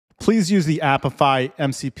Please use the Apify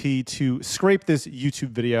MCP to scrape this YouTube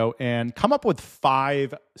video and come up with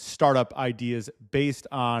 5 startup ideas based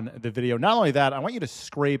on the video. Not only that, I want you to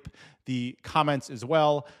scrape the comments as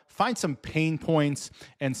well, find some pain points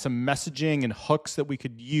and some messaging and hooks that we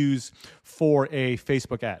could use for a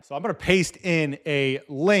Facebook ad. So I'm going to paste in a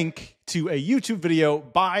link to a YouTube video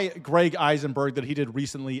by Greg Eisenberg that he did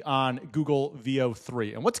recently on Google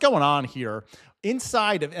VO3. And what's going on here,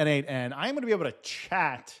 inside of n8n, I'm going to be able to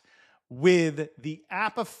chat with the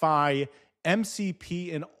Apify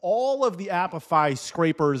MCP and all of the Apify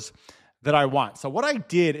scrapers that I want. So what I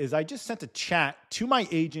did is I just sent a chat to my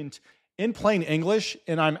agent in plain English,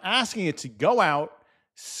 and I'm asking it to go out,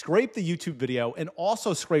 scrape the YouTube video, and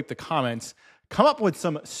also scrape the comments, come up with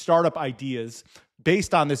some startup ideas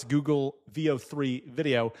based on this Google VO3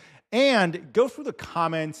 video, and go through the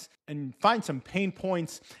comments and find some pain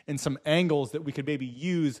points and some angles that we could maybe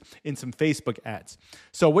use in some Facebook ads.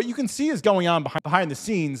 So what you can see is going on behind the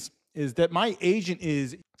scenes is that my agent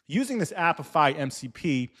is using this Apify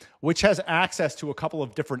MCP, which has access to a couple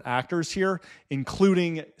of different actors here,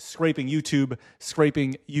 including scraping YouTube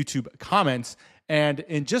comments. And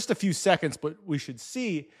in just a few seconds, what we should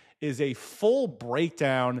see is a full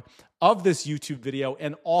breakdown of this YouTube video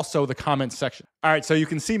and also the comments section. All right, so you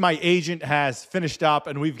can see my agent has finished up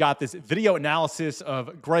and we've got this video analysis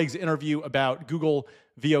of Greg's interview about Google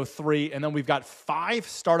VO3, and then we've got 5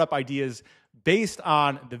 startup ideas based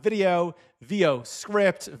on the video, VO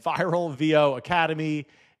script, viral VO Academy,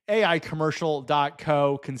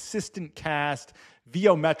 AIcommercial.co, consistent cast,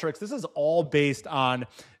 VO metrics. This is all based on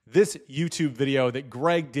this YouTube video that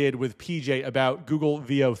Greg did with PJ about Google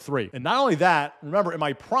VO3. And not only that, remember in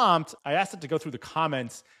my prompt, I asked it to go through the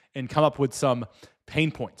comments and come up with some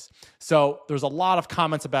pain points. So there's a lot of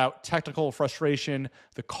comments about technical frustration,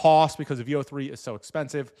 the cost because VO3 is so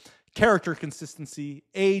expensive, character consistency,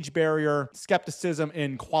 age barrier, skepticism,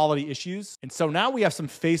 and quality issues. And so now we have some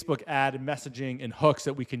Facebook ad messaging and hooks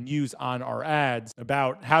that we can use on our ads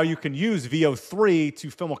about how you can use VO3 to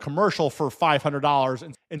film a commercial for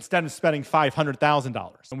 $500 instead of spending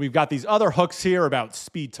 $500,000. And we've got these other hooks here about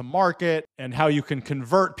speed to market and how you can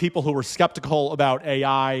convert people who are skeptical about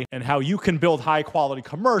AI and how you can build high quality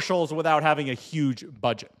commercials without having a huge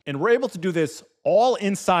budget. And we're able to do this all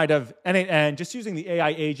inside of n8n, just using the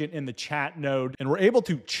AI agent in the chat node. And we're able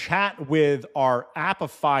to chat with our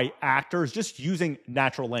Apify actors just using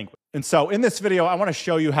natural language. And so in this video, I want to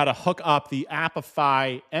show you how to hook up the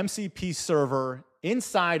Apify MCP server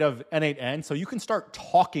inside of n8n so you can start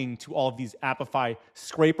talking to all of these Apify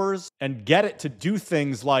scrapers and get it to do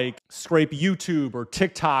things like scrape YouTube or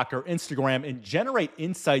TikTok or Instagram and generate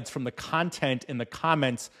insights from the content in the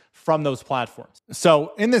comments from those platforms.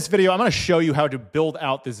 So in this video, I'm going to show you how to build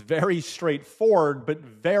out this very straightforward but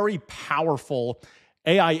very powerful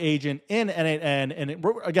AI agent in n8n. And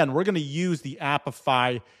again, we're going to use the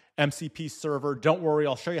Apify MCP server. Don't worry,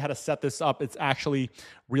 I'll show you how to set this up. It's actually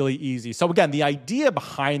really easy. So again, the idea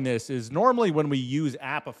behind this is normally when we use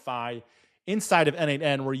Apify inside of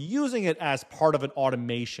n8n, we're using it as part of an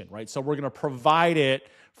automation, right? So we're going to provide it,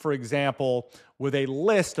 for example, with a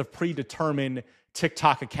list of predetermined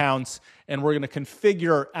TikTok accounts, and we're going to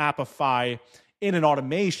configure Apify in an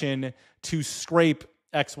automation to scrape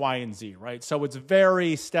X, Y, and Z, right? So it's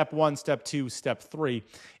very step 1, step 2, step 3.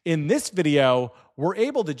 In this video, we're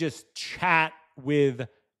able to just chat with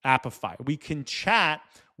Apify. We can chat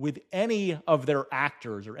with any of their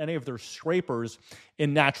actors or any of their scrapers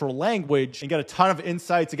in natural language and get a ton of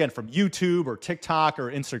insights, again, from YouTube or TikTok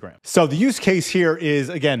or Instagram. So the use case here is,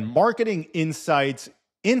 again, marketing insights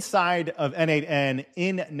inside of n8n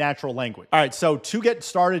in natural language. All right, so to get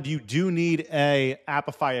started, you do need a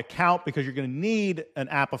Apify account because you're going to need an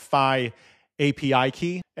Apify API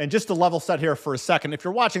key. And just to level set here for a second, if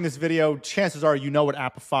you're watching this video, chances are you know what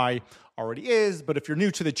Apify already is, but if you're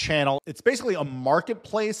new to the channel, it's basically a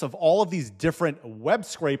marketplace of all of these different web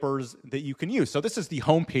scrapers that you can use. So this is the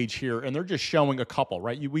homepage here, and they're just showing a couple,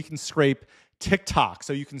 right? We can scrape TikTok,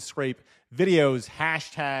 so you can scrape videos,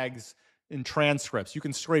 hashtags, and transcripts. You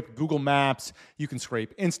can scrape Google Maps, you can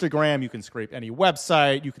scrape Instagram, you can scrape any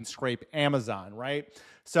website, you can scrape Amazon, right?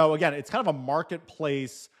 So again, it's kind of a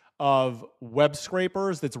marketplace of web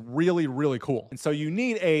scrapers that's really, really cool. And so you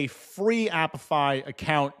need a free Apify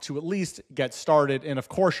account to at least get started. And of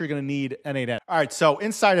course, you're gonna need n8n. All right, so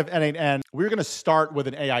inside of n8n, we're gonna start with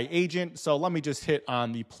an AI agent. So let me just hit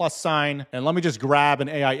on the plus sign and let me just grab an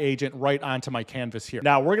AI agent right onto my canvas here.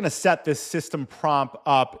 Now we're gonna set this system prompt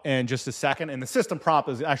up in just a second. And the system prompt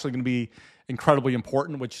is actually gonna be incredibly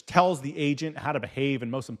important, which tells the agent how to behave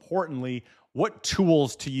and most importantly, what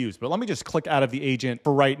tools to use. But let me just click out of the agent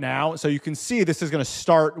for right now. So you can see this is going to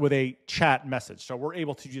start with a chat message. So we're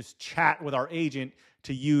able to just chat with our agent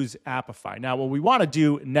to use Apify. Now, what we want to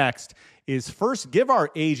do next is first give our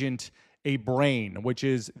agent a brain, which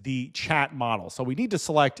is the chat model. So we need to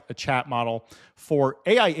select a chat model. For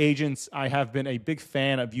AI agents, I have been a big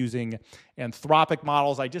fan of using Anthropic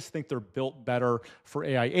models. I just think they're built better for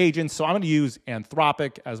AI agents. So I'm going to use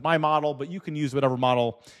Anthropic as my model, but you can use whatever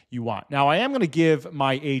model you want. Now, I am going to give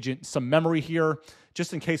my agent some memory here,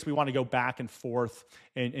 just in case we want to go back and forth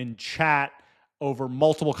and chat over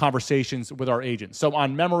multiple conversations with our agent. So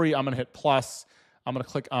on memory, I'm going to hit plus. I'm going to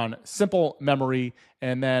click on simple memory,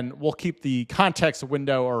 and then we'll keep the context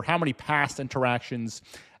window or how many past interactions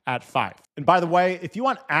at 5. And by the way, if you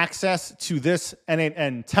want access to this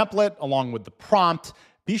n8n template along with the prompt,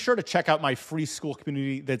 be sure to check out my free school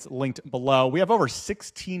community that's linked below. We have over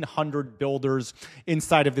 1,600 builders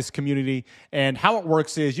inside of this community. And how it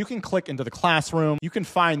works is you can click into the classroom. You can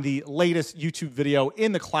find the latest YouTube video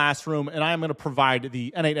in the classroom. And I'm going to provide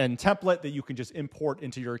the n8n template that you can just import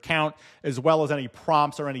into your account, as well as any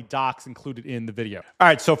prompts or any docs included in the video. All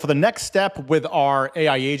right, so for the next step with our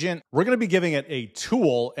AI agent, we're going to be giving it a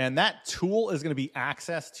tool. And that tool is going to be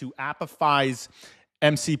access to Apify's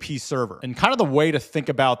MCP server. And kind of the way to think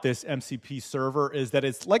about this MCP server is that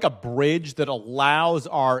it's like a bridge that allows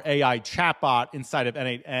our AI chatbot inside of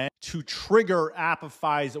n8n to trigger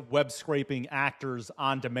Apify's web scraping actors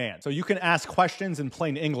on demand. So you can ask questions in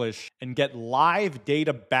plain English and get live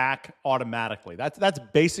data back automatically. That's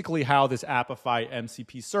basically how this Apify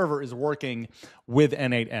MCP server is working with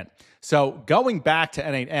n8n. So going back to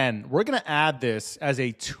n8n, we're going to add this as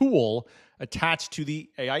a tool attached to the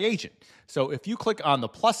AI agent. So if you click on the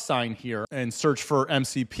plus sign here and search for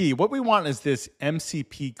MCP, what we want is this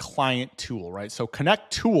MCP client tool, right? So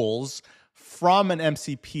connect tools from an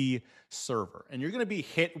MCP server. And you're going to be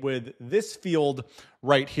hit with this field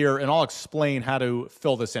right here, and I'll explain how to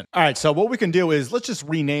fill this in. All right, so what we can do is let's just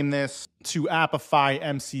rename this to Apify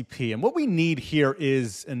MCP. And what we need here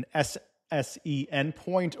is an SSE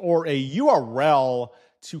endpoint or a URL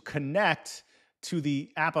to connect to the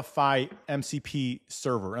Apify MCP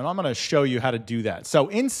server. And I'm going to show you how to do that. So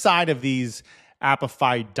inside of these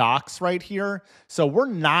Apify docs right here, so we're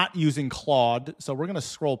not using Claude, so we're going to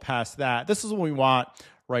scroll past that. This is what we want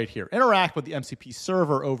right here. Interact with the MCP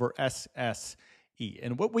server over SSE.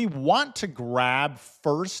 And what we want to grab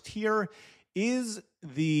first here is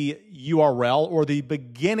the URL or the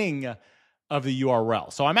beginning of the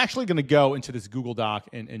URL. So I'm actually going to go into this Google Doc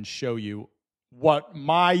and show you what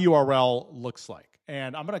my URL looks like.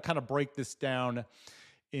 And I'm going to kind of break this down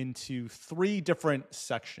into 3 different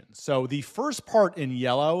sections. So the first part in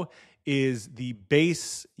yellow is the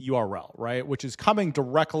base URL, right? Which is coming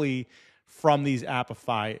directly from these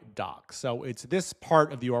Apify docs. So it's this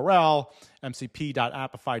part of the URL,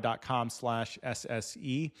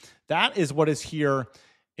 mcp.apify.com/SSE. That is what is here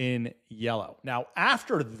in yellow. Now,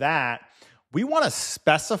 after that, we want to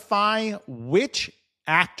specify which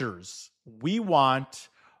actors we want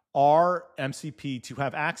our MCP to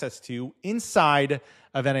have access to inside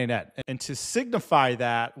of n8n. And to signify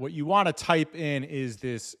that, what you want to type in is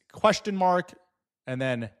this question mark and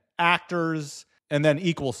then actors and then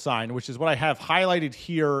equal sign, which is what I have highlighted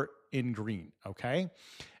here in green, okay?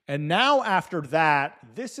 And now after that,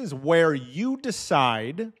 this is where you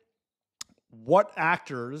decide what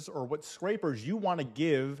actors or what scrapers you want to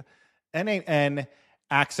give n8n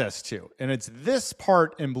access to. And it's this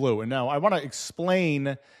part in blue. And now I want to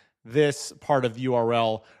explain this part of the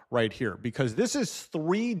URL right here, because this is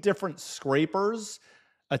 3 different scrapers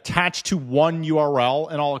attached to one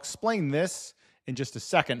URL. And I'll explain this in just a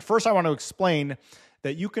second. First, I want to explain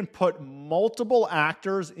that you can put multiple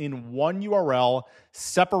actors in one URL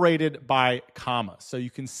separated by commas. So you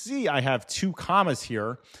can see I have 2 commas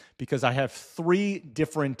here because I have 3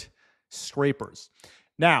 different scrapers.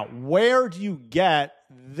 Now, where do you get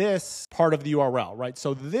this part of the URL, right?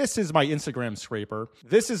 So this is my Instagram scraper.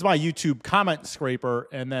 This is my YouTube comment scraper.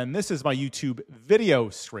 And then this is my YouTube video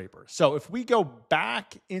scraper. So if we go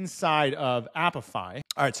back inside of Apify,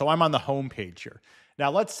 all right, so I'm on the home page here.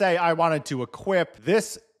 Now, let's say I wanted to equip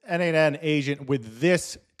this n8n agent with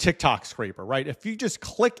this TikTok scraper, right? If you just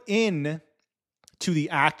click in to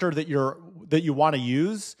the actor that you want to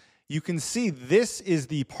use, you can see this is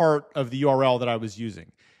the part of the URL that I was using.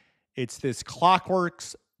 It's this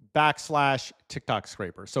Clockworks /TikTok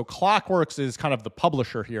scraper. So Clockworks is kind of the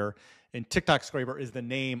publisher here, and TikTok scraper is the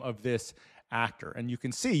name of this actor. And you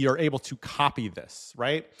can see you're able to copy this,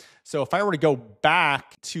 right? So if I were to go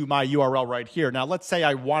back to my URL right here, now let's say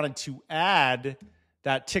I wanted to add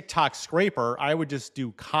that TikTok scraper, I would just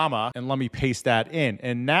do comma and let me paste that in.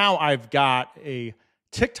 And now I've got a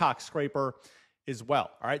TikTok scraper as well.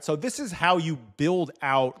 All right, so this is how you build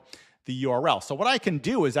out the URL. So what I can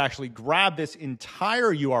do is actually grab this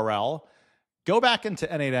entire URL, go back into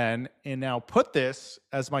n8n, and now put this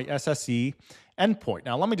as my SSE endpoint.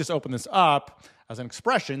 Now let me just open this up as an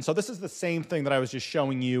expression. So this is the same thing that I was just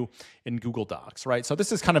showing you in Google Docs, right? So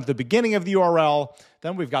this is kind of the beginning of the URL.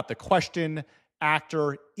 Then we've got the question,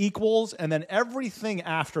 actor, equals, and then everything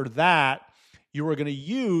after that, you are going to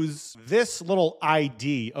use this little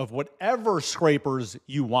ID of whatever scrapers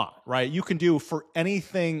you want, right? You can do for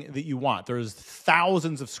anything that you want. There's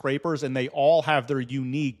thousands of scrapers and they all have their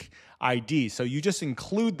unique ID. So you just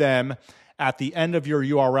include them at the end of your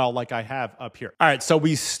URL like I have up here. All right, so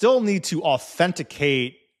we still need to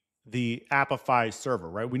authenticate the Apify server,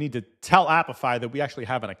 right? We need to tell Apify that we actually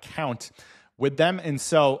have an account with them. And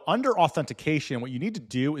so under authentication, what you need to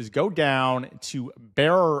do is go down to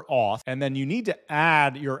bearer auth, and then you need to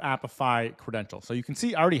add your Apify credential. So you can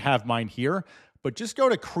see I already have mine here, but just go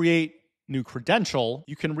to create new credential.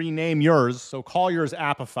 You can rename yours. So call yours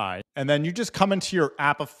Apify. And then you just come into your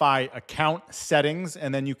Apify account settings,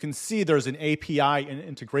 and then you can see there's an API and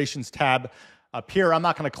integrations tab up here. I'm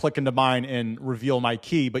not going to click into mine and reveal my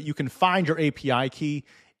key, but you can find your API key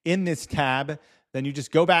in this tab. Then you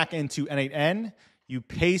just go back into n8n, you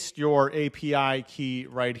paste your API key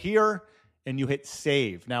right here, and you hit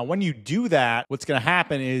save. Now, when you do that, what's going to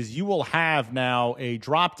happen is you will have now a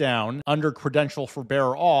dropdown under credential for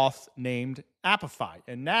bearer auth named Apify.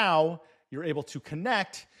 And now you're able to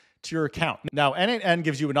connect to your account. Now, n8n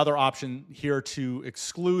gives you another option here to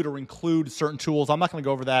exclude or include certain tools. I'm not going to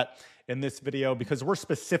go over that in this video because we're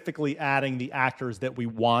specifically adding the actors that we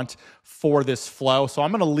want for this flow. So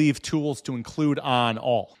I'm going to leave tools to include on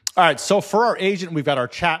all. All right, so for our agent, we've got our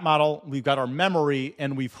chat model, we've got our memory,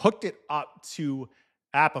 and we've hooked it up to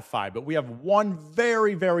Apify. But we have one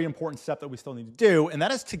very, very important step that we still need to do, and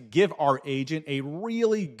that is to give our agent a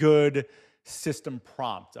really good system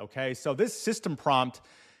prompt, okay? So this system prompt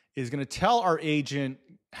is going to tell our agent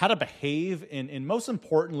how to behave and most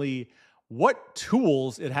importantly, what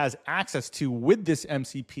tools it has access to with this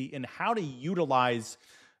MCP and how to utilize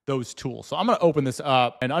those tools. So I'm going to open this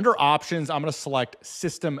up, and under options, I'm going to select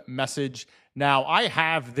system message. Now I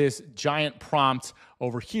have this giant prompt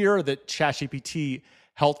over here that ChatGPT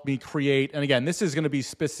helped me create. And again, this is going to be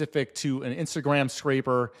specific to an Instagram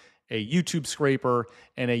scraper, a YouTube scraper,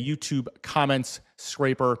 and a YouTube comments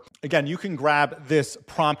scraper. Again, you can grab this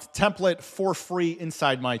prompt template for free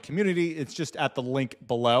inside my community. It's just at the link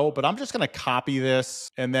below, but I'm just gonna copy this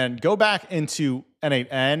and then go back into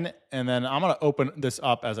n8n, and then I'm gonna open this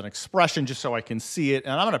up as an expression just so I can see it,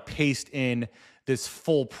 and I'm gonna paste in this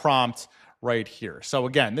full prompt right here. So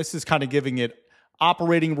again, this is kind of giving it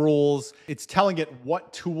operating rules. It's telling it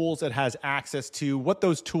what tools it has access to, what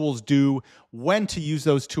those tools do, when to use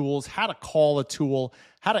those tools, how to call a tool,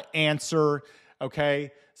 how to answer,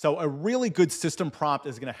 okay? So a really good system prompt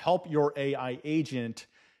is gonna help your AI agent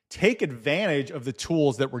take advantage of the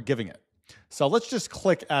tools that we're giving it. So let's just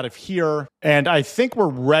click out of here. And I think we're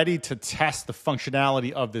ready to test the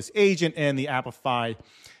functionality of this agent and the Apify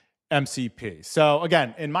MCP. So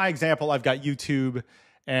again, in my example, I've got YouTube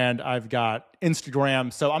and I've got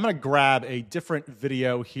Instagram. So I'm going to grab a different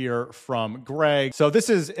video here from Greg. So this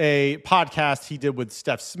is a podcast he did with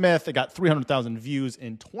Steph Smith. It got 300,000 views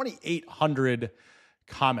and 2,800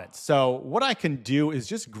 comments. So what I can do is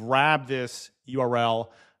just grab this URL.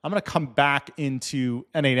 I'm going to come back into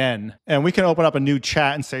n8n, and we can open up a new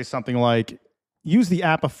chat and say something like, use the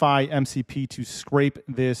Apify MCP to scrape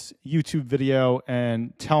this YouTube video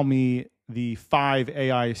and tell me the 5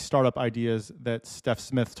 AI startup ideas that Steph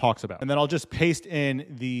Smith talks about. And then I'll just paste in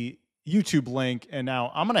the YouTube link, and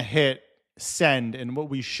now I'm gonna hit send, and what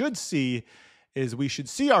we should see is we should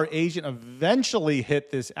see our agent eventually hit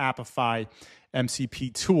this Apify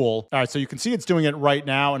MCP tool. All right, so you can see it's doing it right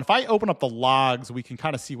now, and if I open up the logs, we can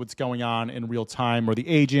kind of see what's going on in real time, where the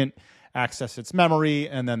agent access its memory,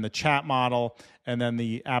 and then the chat model, and then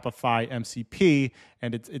the Apify MCP.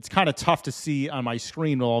 And it's kind of tough to see on my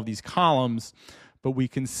screen with all of these columns, but we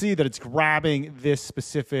can see that it's grabbing this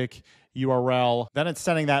specific URL. Then it's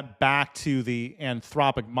sending that back to the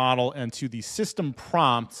Anthropic model and to the system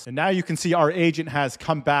prompts. And now you can see our agent has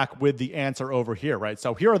come back with the answer over here, right?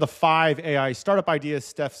 So here are the 5 AI startup ideas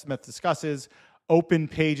Steph Smith discusses: open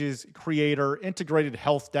pages creator, integrated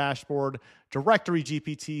health dashboard, directory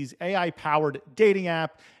GPTs, AI-powered dating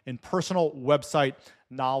app, and personal website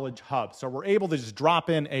knowledge hub. So we're able to just drop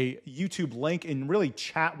in a YouTube link and really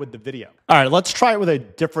chat with the video. All right, let's try it with a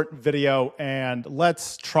different video, and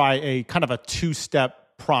let's try a kind of a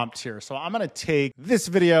two-step prompt here. So I'm gonna take this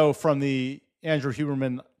video from the Andrew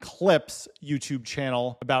Huberman Clips YouTube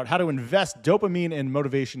channel about how to invest dopamine and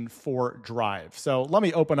motivation for drive. So let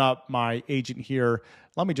me open up my agent here.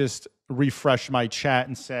 Let me just refresh my chat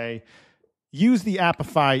and say, use the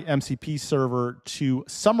Apify MCP server to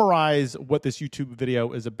summarize what this YouTube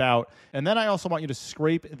video is about. And then I also want you to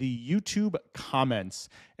scrape the YouTube comments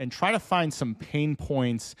and try to find some pain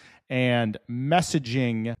points and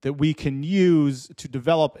messaging that we can use to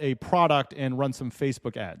develop a product and run some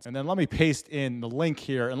Facebook ads. And then let me paste in the link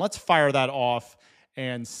here, and let's fire that off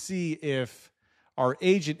and see if our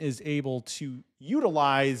agent is able to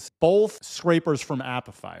utilize both scrapers from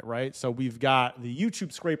Apify, right? So we've got the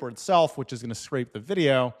YouTube scraper itself, which is going to scrape the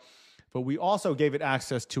video, but we also gave it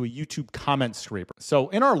access to a YouTube comment scraper. So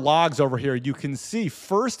in our logs over here, you can see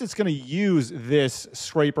first it's going to use this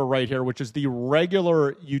scraper right here, which is the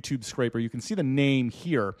regular YouTube scraper. You can see the name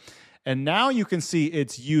here. And now you can see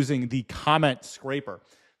it's using the comment scraper.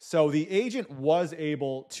 So the agent was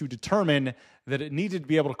able to determine that it needed to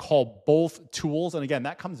be able to call both tools. And again,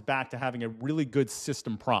 that comes back to having a really good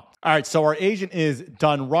system prompt. All right, so our agent is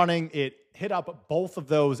done running. It hit up both of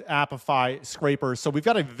those Apify scrapers. So we've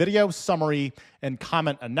got a video summary and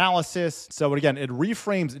comment analysis. So again, it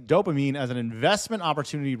reframes dopamine as an investment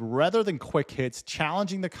opportunity rather than quick hits,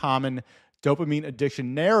 challenging the common dopamine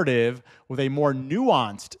addiction narrative with a more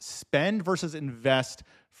nuanced spend versus invest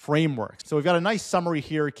framework. So we've got a nice summary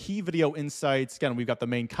here, key video insights. Again, we've got the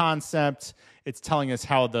main concept. It's telling us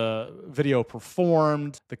how the video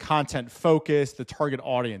performed, the content focus, the target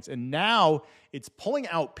audience. And now it's pulling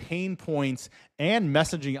out pain points and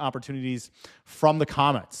messaging opportunities from the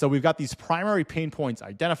comments. So we've got these primary pain points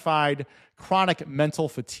identified: chronic mental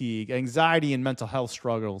fatigue, anxiety and mental health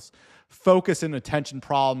struggles, focus and attention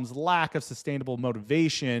problems, lack of sustainable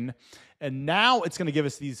motivation. And now it's going to give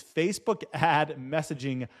us these Facebook ad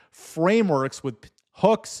messaging frameworks with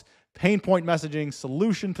hooks, pain point messaging,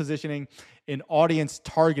 solution positioning, and audience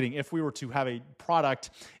targeting if we were to have a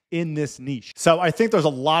product in this niche. So I think there's a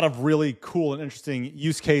lot of really cool and interesting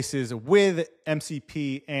use cases with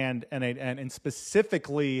MCP and n8n, and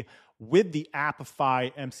specifically with the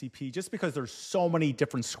Apify MCP, just because there's so many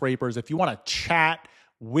different scrapers. If you want to chat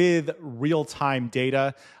with real-time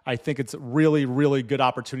data, I think it's really, really good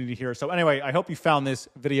opportunity here. So anyway, I hope you found this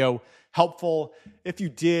video helpful. If you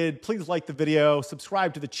did, please like the video,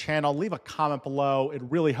 subscribe to the channel, leave a comment below. It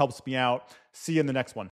really helps me out. See you in the next one.